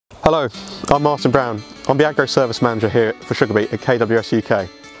Hello, I'm Martin Brown. I'm the AgroService Manager here for Sugar Beet at KWS UK.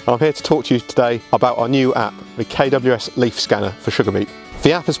 I'm here to talk to you today about our new app, the KWS Leaf Scanner for Sugar Beet.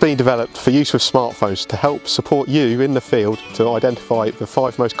 The app has been developed for use with smartphones to help support you in the field to identify the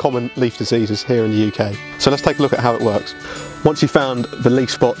 5 most common leaf diseases here in the UK. So let's take a look at how it works. Once you've found the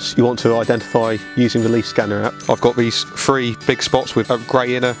leaf spots you want to identify using the Leaf Scanner app, I've got these 3 big spots with a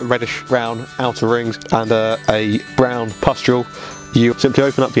grey inner, reddish brown outer rings and a brown pustule. You simply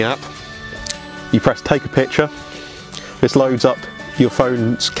open up the app, you press take a picture, this loads up your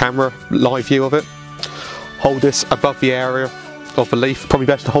phone's camera live view of it. Hold this above the area of the leaf, probably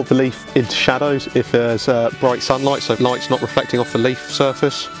best to hold the leaf into shadows if there's bright sunlight, so light's not reflecting off the leaf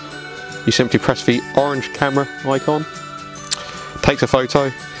surface. You simply press the orange camera icon, takes a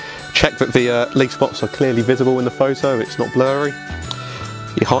photo, check that the leaf spots are clearly visible in the photo, it's not blurry.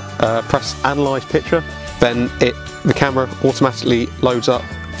 You press analyze picture, then the camera automatically loads up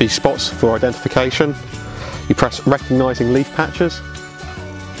the spots for identification. You press recognising leaf patches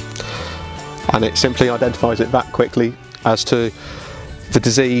and it simply identifies it that quickly as to the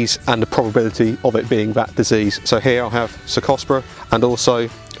disease and the probability of it being that disease. So here I have Cercospora and also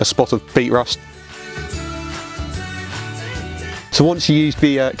a spot of beet rust. So once you use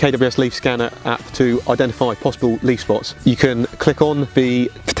the KWS Leaf Scanner app to identify possible leaf spots, you can click on the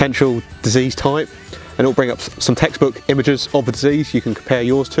potential disease type and it will bring up some textbook images of the disease you can compare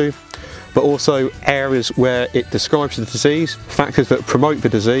yours to, but also areas where it describes the disease, factors that promote the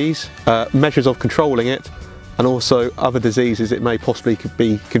disease, measures of controlling it, and also other diseases it may possibly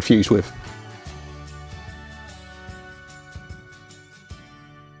be confused with.